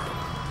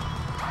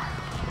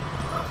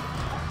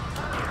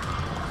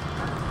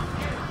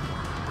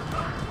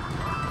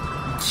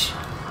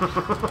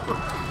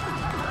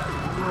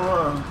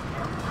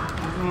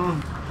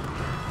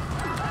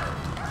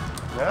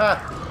 Ah,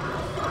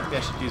 maybe I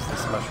should use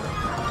this mushroom.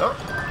 Oh.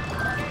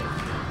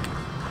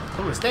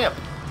 Ooh, a stamp.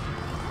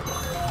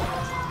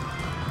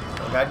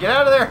 Oh God, get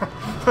out of there!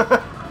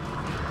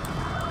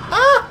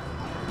 Ah!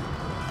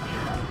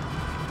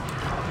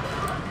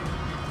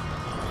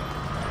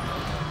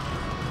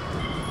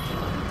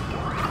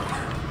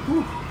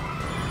 Whew.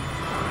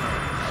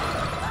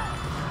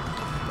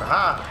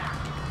 Aha!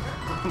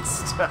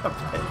 Stop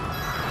it.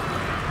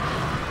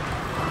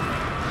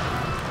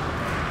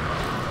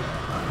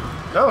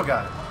 Oh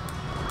God.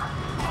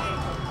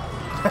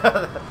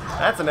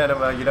 That's an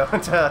enema you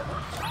don't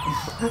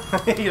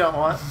you don't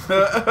want.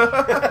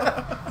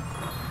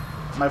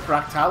 My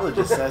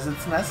proctologist says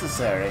it's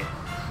necessary.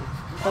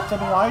 But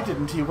then why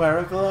didn't he wear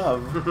a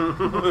glove?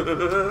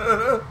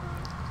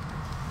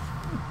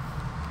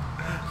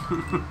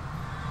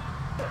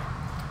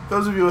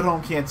 Those of you at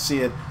home can't see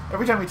it.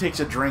 Every time he takes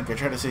a drink, I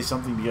try to say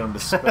something to get him to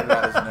spit it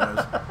out his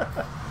nose.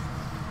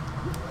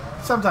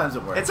 Sometimes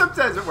it works. And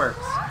sometimes it works.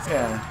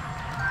 Yeah.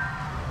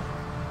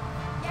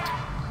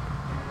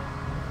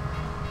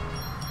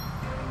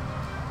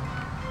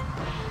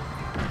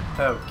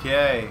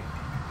 Okay.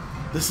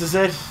 This is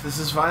it. This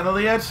is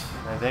finally it.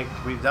 I think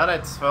we've done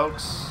it,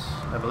 folks.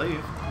 I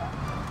believe.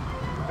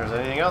 If there's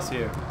anything else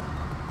here.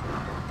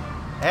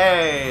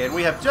 Hey, and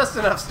we have just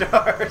enough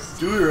stars.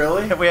 Do we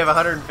really? We have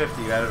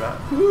 150 out of about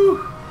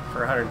for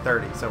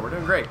 130, so we're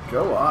doing great.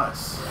 Go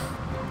us.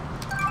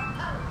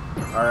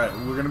 All right,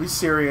 we're gonna be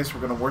serious.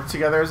 We're gonna work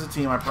together as a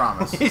team. I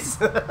promise.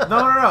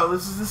 No.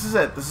 This is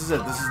it. This is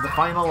it. This is the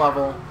final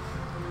level.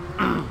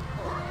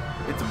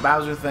 It's a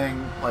Bowser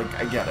thing. Like,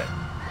 I get it.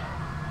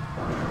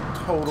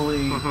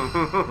 Totally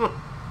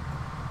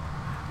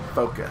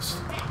focused.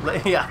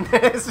 Yeah,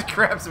 this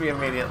grabs me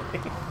immediately.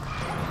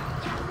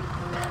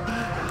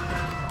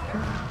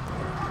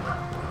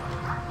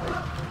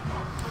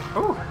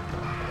 Ooh.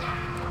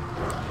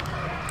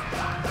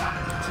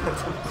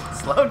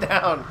 Slow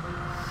down.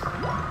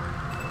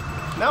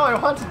 No, I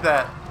wanted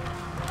that.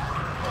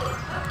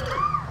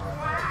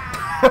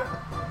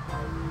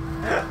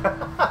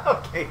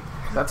 Okay.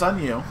 That's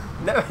on you.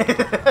 No,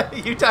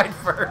 you died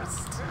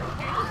first.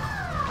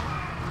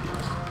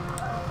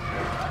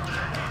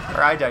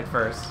 Or I died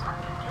first.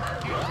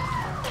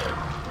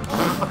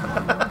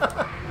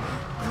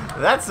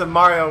 That's some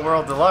Mario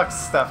World Deluxe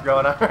stuff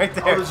going on right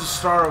there. Oh, there's a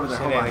star over there.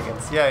 Hold on.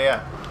 Shenanigans.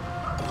 Yeah.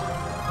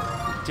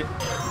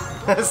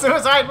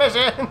 Suicide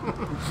mission!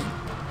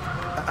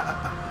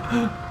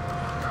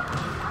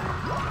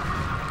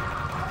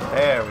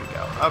 There we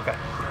go. Okay.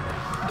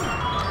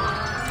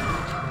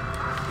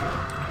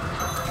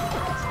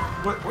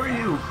 Where are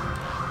you?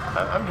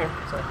 I'm here.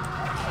 Sorry.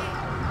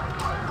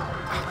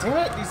 Damn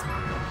it, these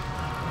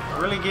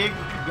really gig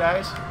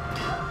guys.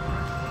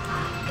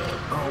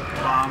 Oh,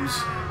 bombs.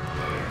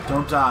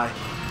 Don't die.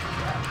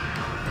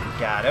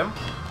 Got him.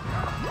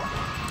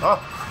 Oh.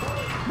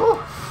 Woo.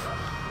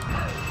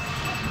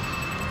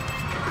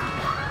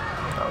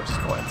 Oh, just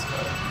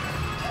coincidence.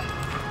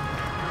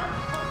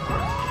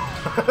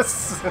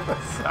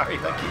 Sorry,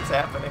 that keeps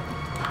happening.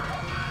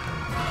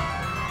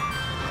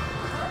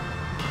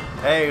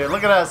 Hey,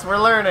 look at us. We're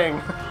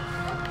learning.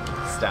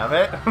 Stop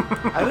it.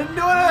 I didn't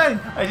do anything.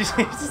 I just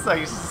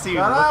see you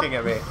Shut looking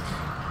up. at me.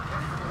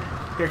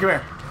 Here, come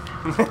here.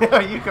 No,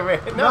 you come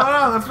here. No,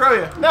 I'm gonna throw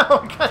you. No,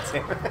 God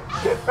damn it.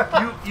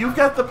 You've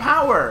got the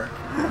power.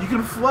 You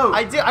can float.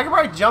 I do. I can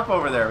probably jump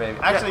over there, maybe.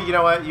 Actually, you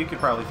know what? You could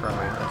probably throw me.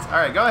 All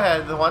right, go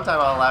ahead. The one time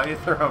I'll allow you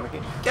to throw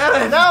me. Get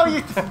it. No,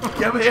 you.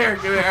 Come here.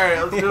 All right,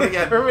 let's do it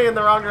again. Threw me in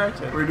the wrong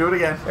direction. We're doing it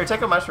again. Here,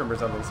 take a mushroom or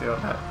something. See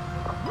what that.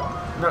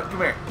 No, come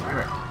here.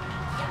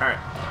 All right.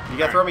 You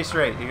gotta throw me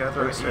straight. You gotta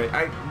throw me straight.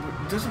 It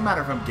doesn't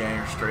matter if I'm gay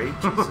or straight.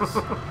 Jesus.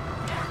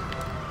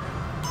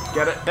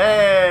 Get it?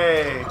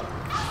 Hey.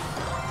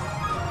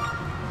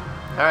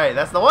 All right,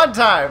 that's the one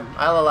time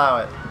I'll allow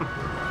it.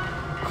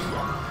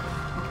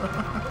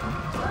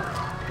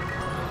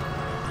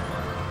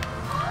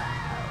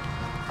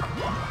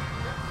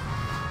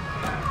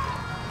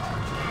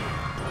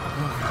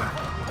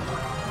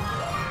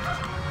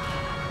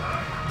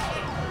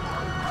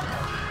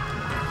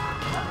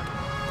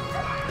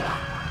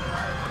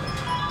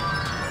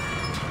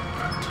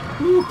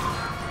 Whew.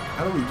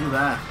 How do we do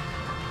that?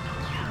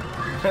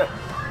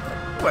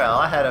 Well,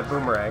 I had a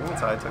boomerang,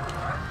 so I took.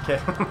 Okay.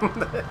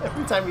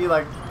 Every time you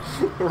like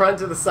run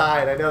to the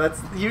side, I know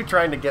that's you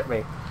trying to get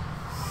me.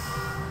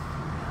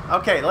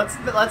 Okay, let's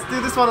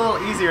do this one a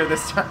little easier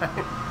this time.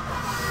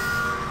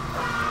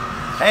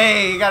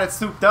 Hey, you got it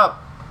souped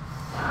up.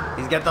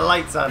 He's got the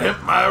lights on it.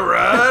 Pimp my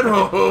ride,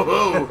 ho ho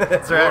ho.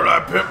 That's right. Or I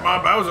pimp my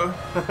Bowser.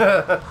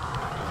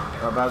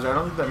 Bowser, I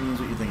don't think that means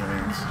what you think it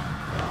means.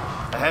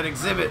 I had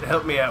Exhibit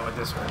help me out with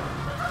this one.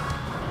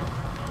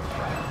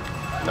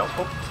 No,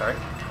 oh, sorry.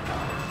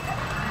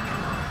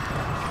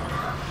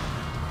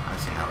 I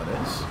see how it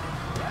is.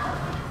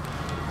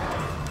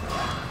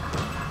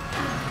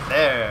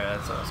 There,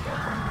 that's what I was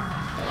going for.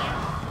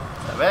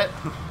 Is that it?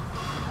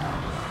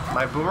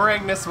 My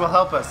boomerangness will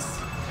help us.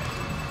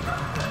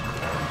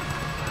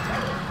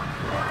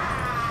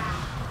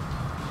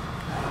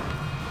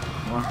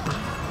 Come on.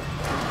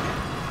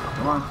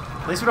 Come on.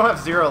 At least we don't have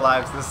 0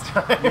 lives this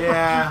time.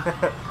 Yeah.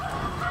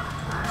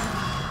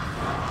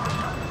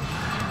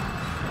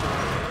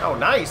 Oh,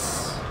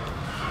 nice.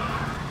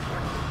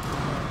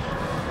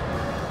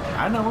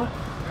 I know it.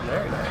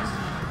 Very nice.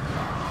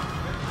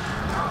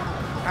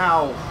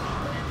 Ow.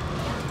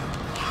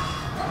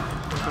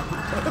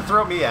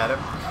 Throw me at him.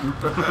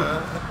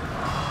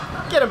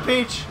 Get him,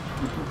 Peach.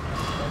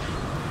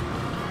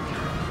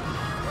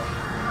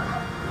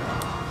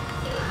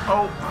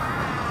 Oh.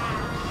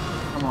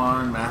 Come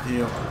on,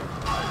 Matthew.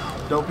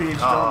 Don't Peach.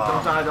 Oh.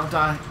 Don't die. Don't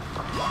die.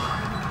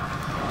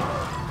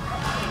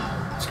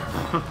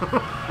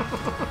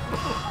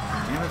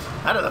 Damn it.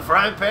 Out of the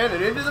frying pan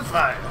and into the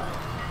fire.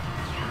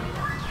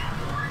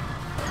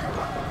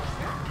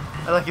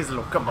 I like his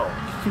little combo.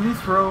 Can you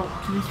throw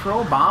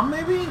a bomb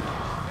maybe?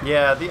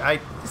 Yeah,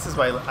 this is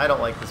why I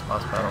don't like this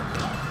boss battle.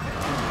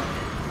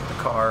 The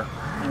car.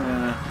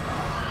 Yeah.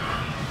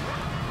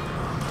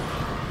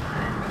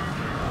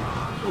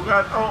 Oh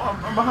god, oh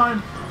I'm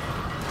behind.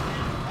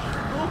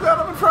 Oh god,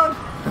 I'm in front.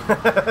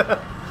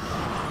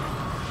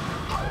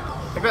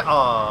 Like that.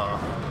 Aw.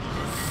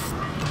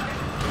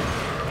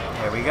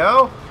 There we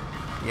go.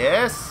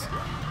 Yes.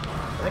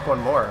 I think one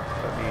more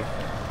would be.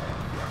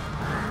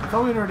 I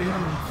thought we'd already hit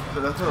him.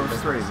 But that's what it was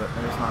 3, but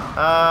maybe it's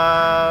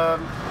not.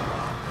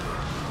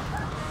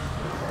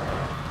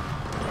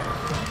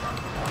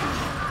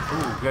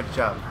 Ooh, good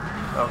job.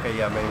 Okay,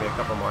 yeah, maybe a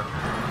couple more.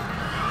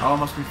 Oh, it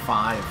must be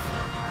 5.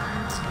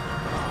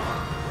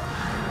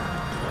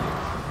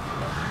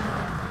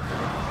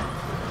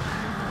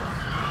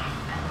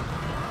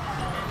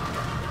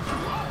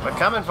 We're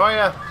coming for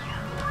you.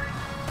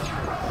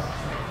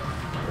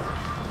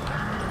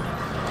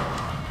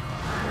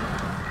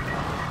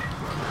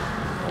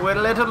 We're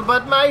little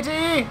but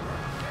mighty.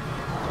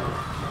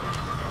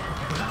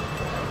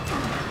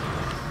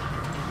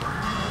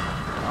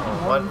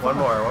 Oh, one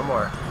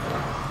more.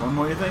 One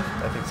more, you think?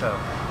 I think so.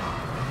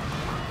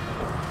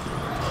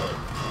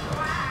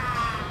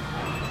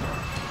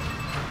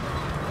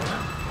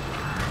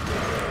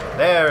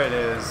 There it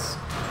is.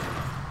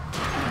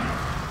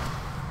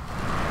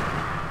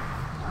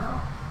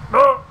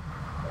 No!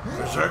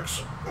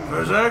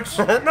 Physics?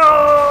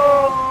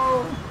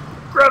 No!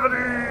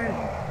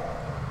 Gravity!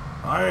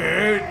 I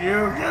hate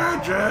you,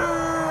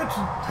 Gadget!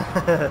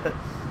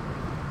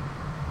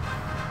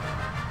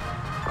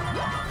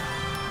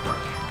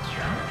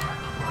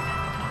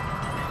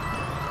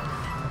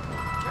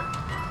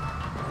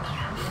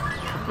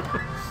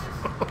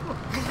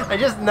 I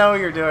just know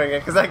you're doing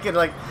it because I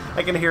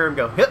can hear him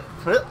go hip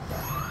hip.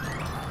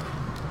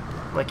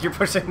 Like you're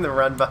pushing the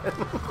run button.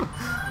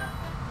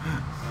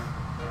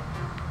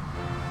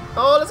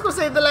 Oh, let's go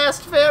save the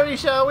last fairy,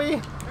 shall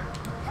we?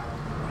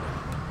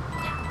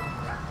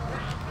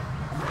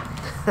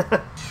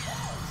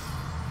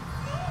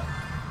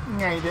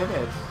 Yeah, he did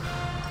it.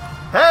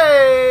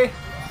 Hey!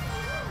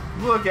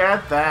 Look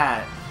at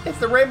that. It's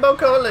the Rainbow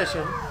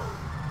Coalition.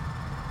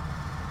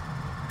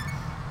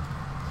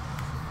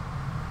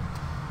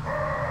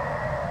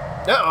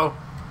 Uh-oh.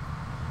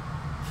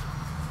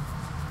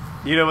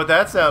 You know what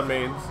that sound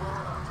means.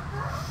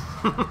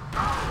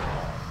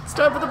 It's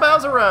time for the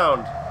Bowser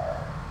round.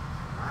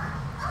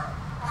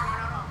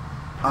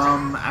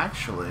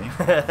 Actually.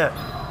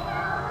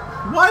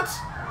 What?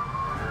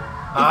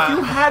 If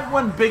you had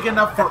one big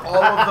enough for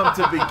all of them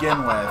to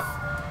begin with,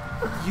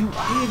 you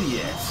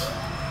idiot.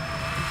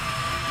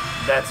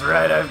 That's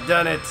right, I've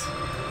done it.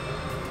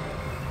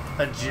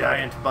 A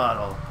giant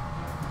bottle.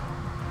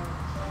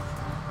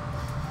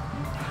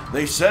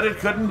 They said it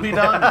couldn't be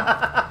done.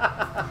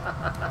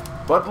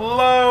 But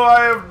lo,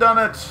 I have done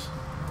it.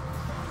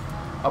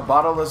 A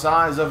bottle the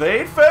size of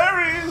 8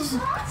 fairies.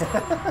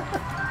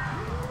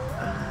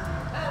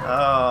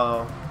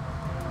 Oh,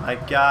 my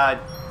God.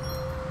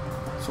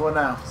 So what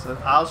now? So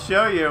I'll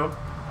show you.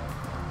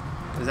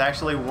 There's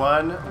actually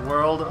one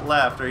world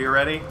left. Are you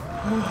ready?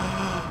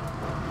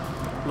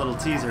 Little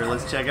teaser.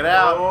 Let's check it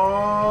out.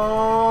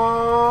 Oh,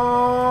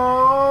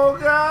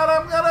 God,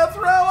 I'm gonna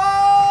throw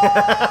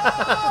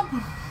up!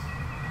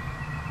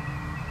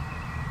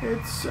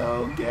 It's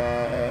so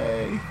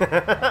gay.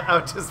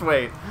 Oh, just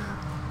wait.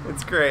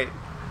 It's great.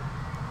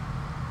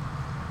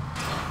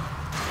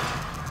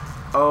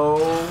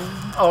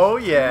 Oh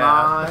yeah.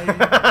 My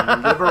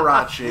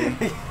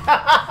Liberace.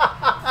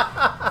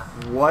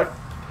 What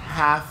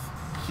hath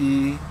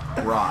he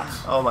wrought?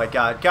 Oh my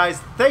God.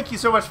 Guys, thank you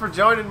so much for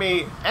joining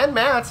me and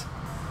Matt.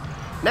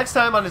 Next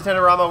time on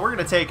Nintendo-O-Rama, we're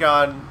going to take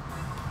on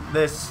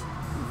this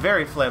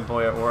very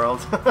flamboyant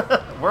world.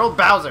 World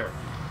Bowser.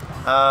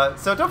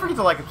 So don't forget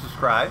to like and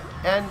subscribe,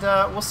 and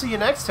we'll see you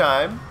next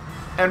time.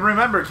 And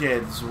remember,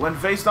 kids, when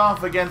faced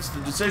off against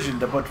the decision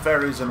to put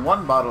fairies in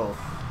one bottle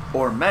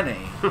or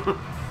many,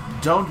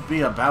 don't be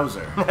a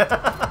Bowser.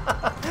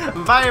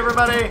 Bye,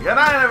 everybody. Good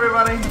night,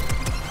 everybody.